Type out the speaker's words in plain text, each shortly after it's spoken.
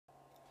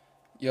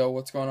Yo,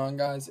 what's going on,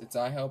 guys? It's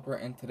iHelper,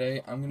 and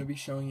today I'm going to be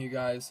showing you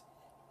guys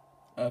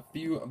a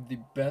few of the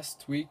best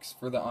tweaks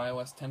for the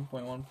iOS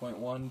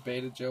 10.1.1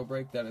 beta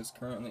jailbreak that is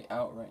currently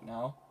out right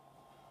now.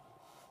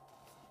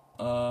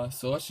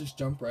 So let's just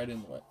jump right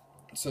into it.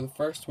 So the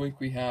first tweak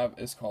we have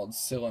is called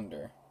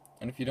Cylinder,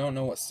 and if you don't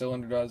know what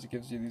Cylinder does, it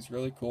gives you these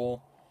really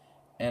cool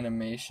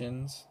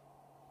animations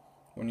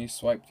when you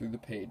swipe through the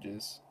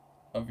pages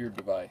of your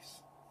device.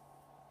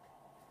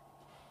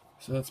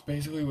 So that's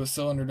basically what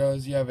Cylinder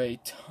does. You have a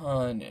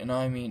ton, and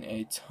I mean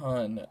a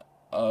ton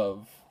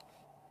of,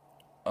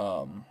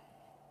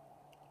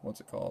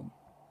 what's it called?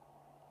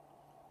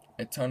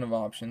 A ton of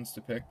options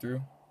to pick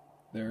through.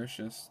 There's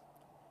just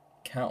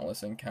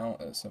countless and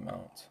countless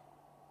amounts.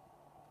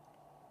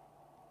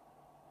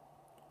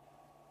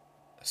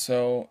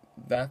 So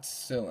that's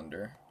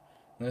Cylinder.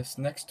 This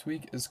next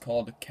tweak is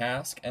called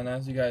Cask, and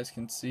as you guys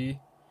can see,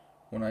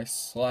 when I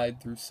slide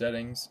through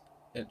settings,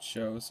 it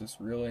shows this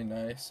really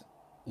nice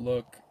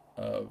look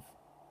of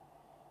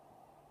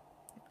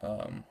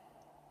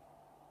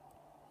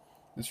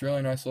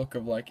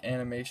like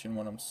animation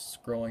when I'm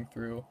scrolling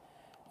through.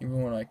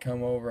 Even when I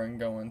come over and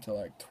go into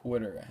like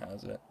Twitter, it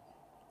has it.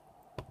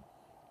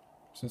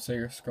 So say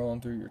you're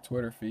scrolling through your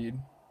Twitter feed,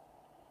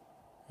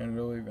 and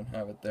it'll even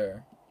have it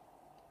there.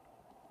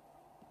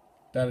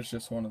 That is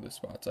just one of the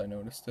spots I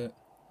noticed it.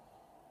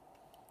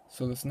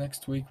 So this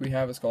next tweak we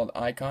have is called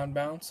Icon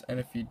Bounce, and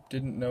if you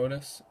didn't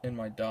notice in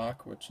my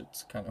dock, which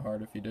it's kind of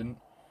hard if you didn't,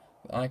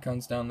 the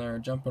icons down there are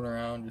jumping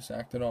around, just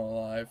acting all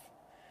alive.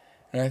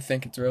 And I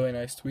think it's a really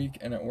nice tweak,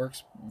 and it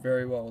works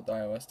very well with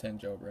iOS 10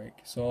 jailbreak.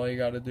 So all you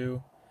gotta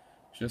do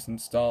is just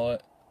install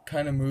it,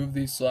 kind of move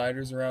these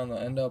sliders around, they'll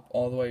end up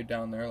all the way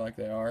down there like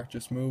they are.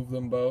 Just move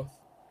them both,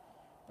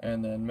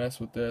 and then mess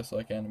with this,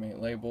 like animate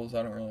labels.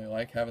 I don't really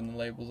like having the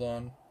labels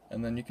on.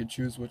 And then you could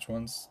choose which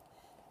ones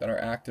that are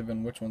active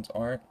and which ones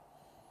aren't.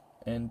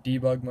 And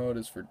debug mode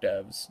is for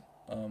devs.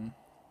 Then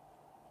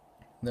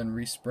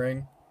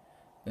respring,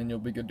 then you'll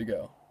be good to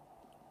go.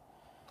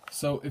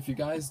 So if you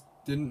guys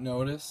didn't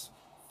notice,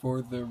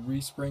 for the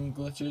respring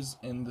glitches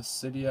in the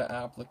Cydia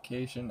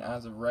application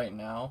as of right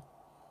now,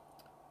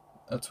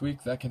 a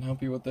tweak that can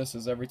help you with this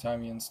is every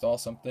time you install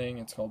something,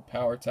 it's called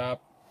Power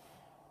Tap,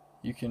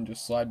 you can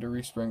just slide to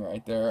respring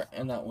right there,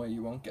 and that way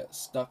you won't get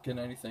stuck in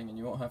anything and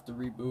you won't have to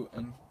reboot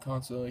and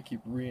constantly keep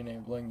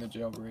re-enabling the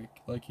jailbreak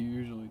like you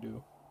usually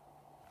do.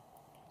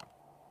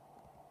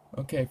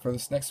 Okay, for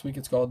this next week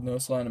it's called No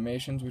Slow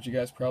Animations, which you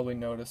guys probably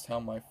noticed how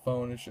my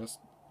phone is just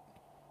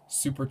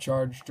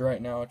supercharged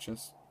right now. It's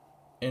just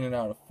in and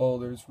out of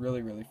folders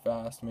really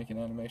fast, making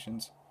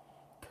animations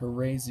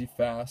crazy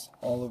fast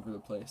all over the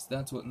place.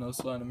 That's what No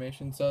Slow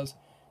Animations does.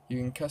 You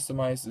can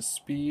customize the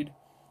speed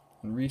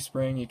and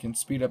respring. You can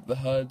speed up the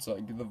HUD, so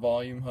like the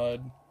volume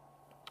HUD,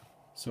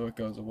 so it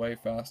goes away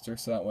faster,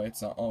 so that way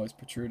it's not always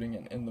protruding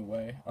and in the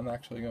way. I'm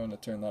actually going to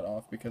turn that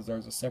off because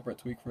there's a separate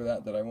tweak for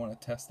that I want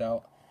to test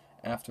out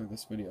after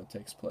this video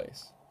takes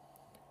place.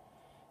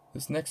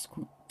 This next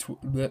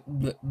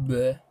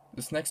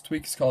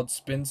tweak is called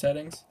Spin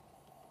Settings,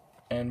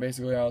 and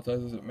basically all it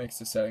does is it makes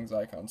the settings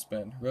icon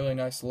spin. Really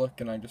nice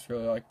look, and I just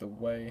really like the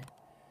way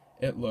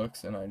it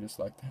looks, and I just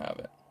like to have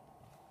it.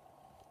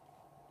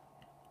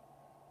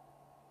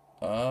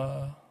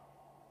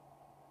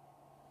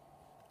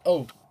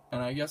 Oh,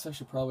 and I guess I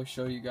should probably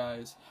show you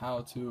guys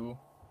how to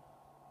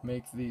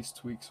make these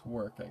tweaks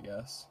work, I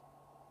guess.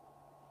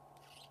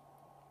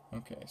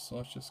 Okay, so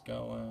let's just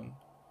go and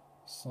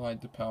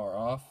slide the power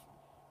off.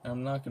 And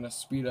I'm not going to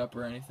speed up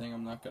or anything,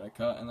 I'm not going to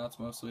cut, and that's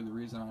mostly the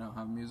reason I don't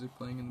have music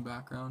playing in the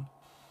background.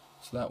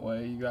 So that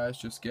way you guys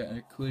just get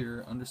a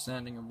clear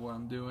understanding of what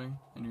I'm doing,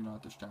 and you're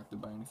not distracted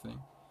by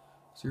anything.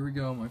 So here we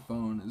go, my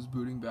phone is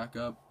booting back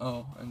up.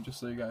 Oh, and just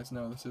so you guys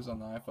know, this is on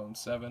the iPhone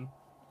 7.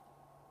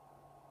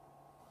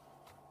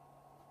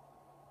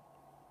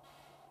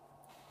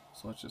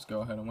 So let's just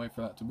go ahead and wait for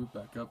that to boot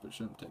back up. It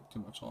shouldn't take too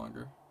much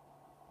longer.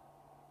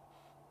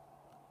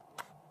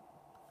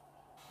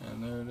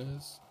 And there it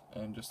is.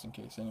 And just in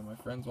case any of my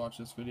friends watch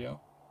this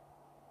video,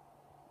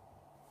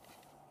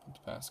 put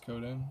the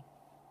passcode in.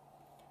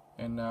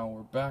 And now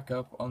we're back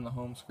up on the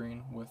home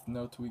screen with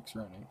no tweaks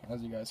running.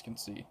 As you guys can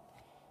see,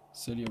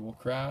 Cydia will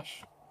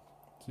crash.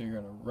 So you're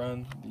going to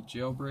run the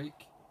jailbreak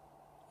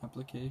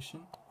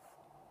application.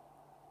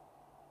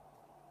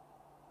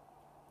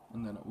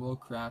 And then it will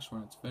crash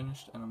when it's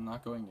finished, and I'm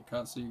not going to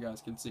cut so you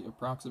guys can see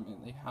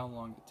approximately how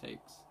long it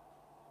takes.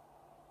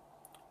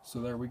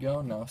 So there we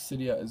go, now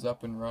Cydia is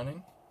up and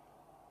running.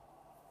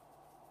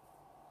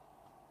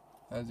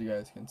 As you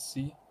guys can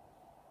see,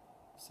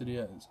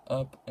 Cydia is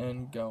up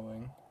and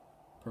going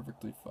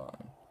perfectly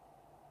fine.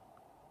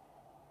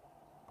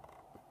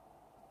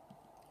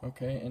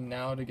 Okay, and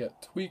now to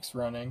get tweaks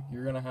running,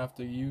 you're going to have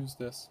to use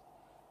this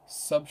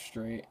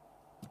substrate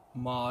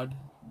mod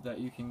that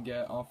you can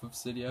get off of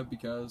Cydia,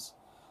 because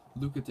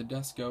Luca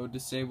Tedesco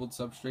disabled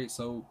substrate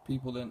so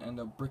people didn't end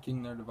up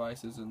bricking their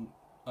devices and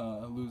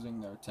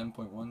losing their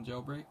 10.1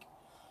 jailbreak.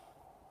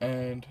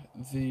 And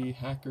the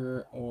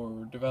hacker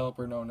or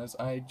developer known as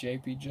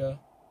iJPJ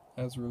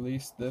has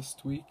released this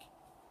tweak,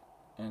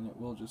 and it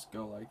will just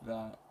go like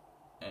that,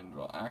 and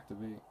it'll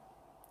activate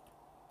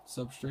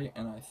Substrate,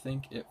 and I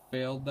think it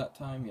failed that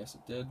time. Yes,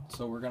 it did.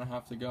 So we're going to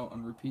have to go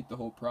and repeat the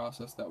whole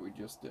process that we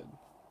just did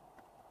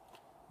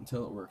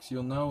until it works.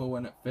 You'll know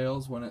when it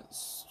fails when it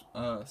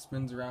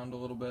spins around a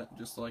little bit,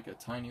 just like a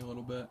tiny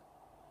little bit,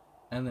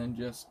 and then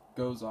just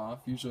goes off.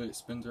 Usually it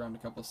spins around a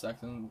couple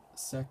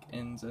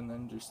seconds and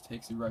then just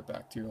takes you right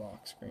back to your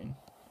lock screen.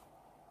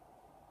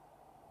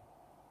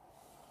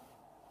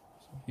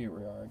 So here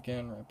we are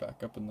again, right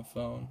back up in the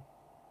phone.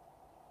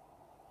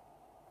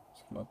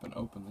 Just come up and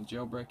open the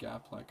Jailbreak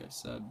app like I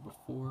said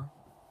before.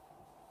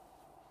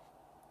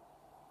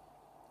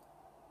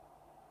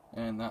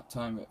 And that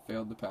time it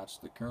failed to patch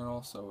the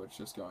kernel, so it's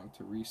just going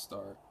to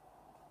restart.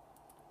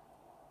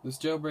 This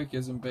jailbreak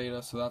is in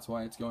beta, so that's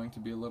why it's going to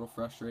be a little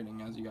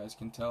frustrating, as you guys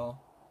can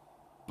tell.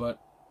 But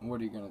what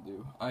are you going to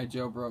do? I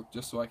jailbroke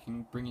just so I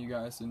can bring you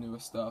guys the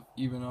newest stuff,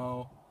 even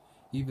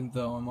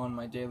though I'm on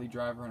my daily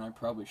driver and I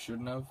probably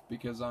shouldn't have,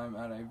 because I'm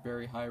at a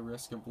very high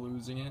risk of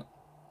losing it.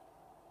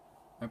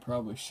 I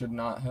probably should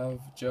not have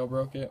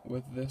jailbroke it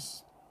with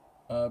this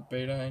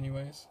beta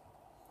anyways,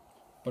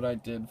 but I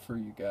did for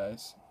you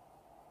guys.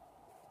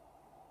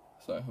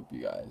 So I hope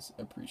you guys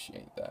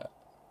appreciate that.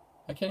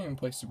 I can't even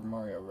play Super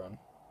Mario Run.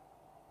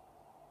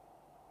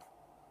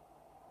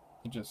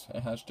 It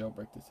has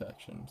jailbreak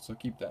detection, so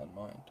keep that in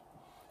mind.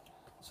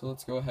 So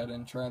let's go ahead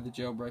and try the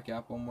jailbreak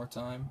app one more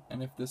time,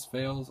 and if this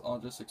fails, I'll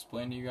just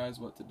explain to you guys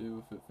what to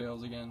do if it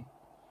fails again.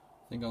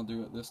 I think I'll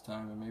do it this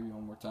time and maybe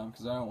one more time,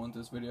 because I don't want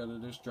this video to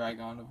just drag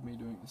on of me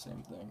doing the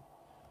same thing.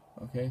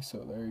 Okay, so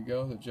there you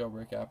go, the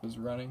jailbreak app is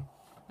running.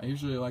 I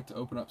usually like to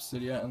open up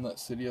Cydia and let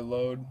Cydia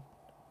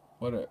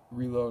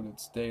reload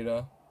its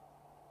data,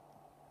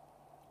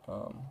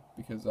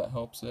 because that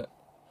helps it.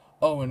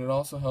 Oh, and it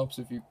also helps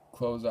if you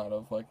close out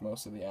of like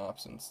most of the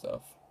apps and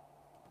stuff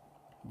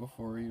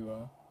before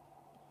you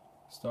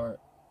start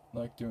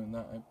like doing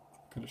that. I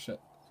could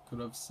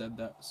have said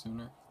that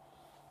sooner.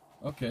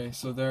 Okay,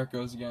 so there it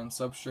goes again.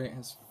 Substrate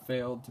has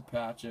failed to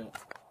patch it,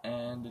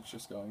 and it's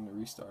just going to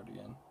restart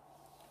again.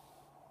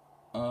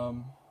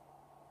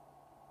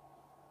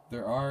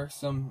 There are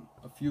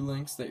a few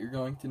links that you're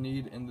going to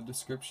need in the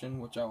description,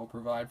 which I will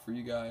provide for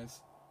you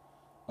guys.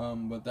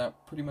 But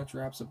that pretty much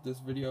wraps up this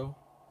video.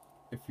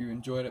 If you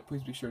enjoyed it,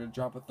 please be sure to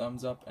drop a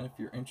thumbs up, and if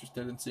you're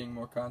interested in seeing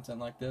more content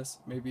like this,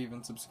 maybe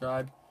even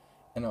subscribe,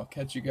 and I'll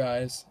catch you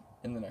guys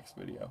in the next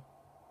video.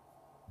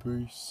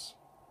 Peace.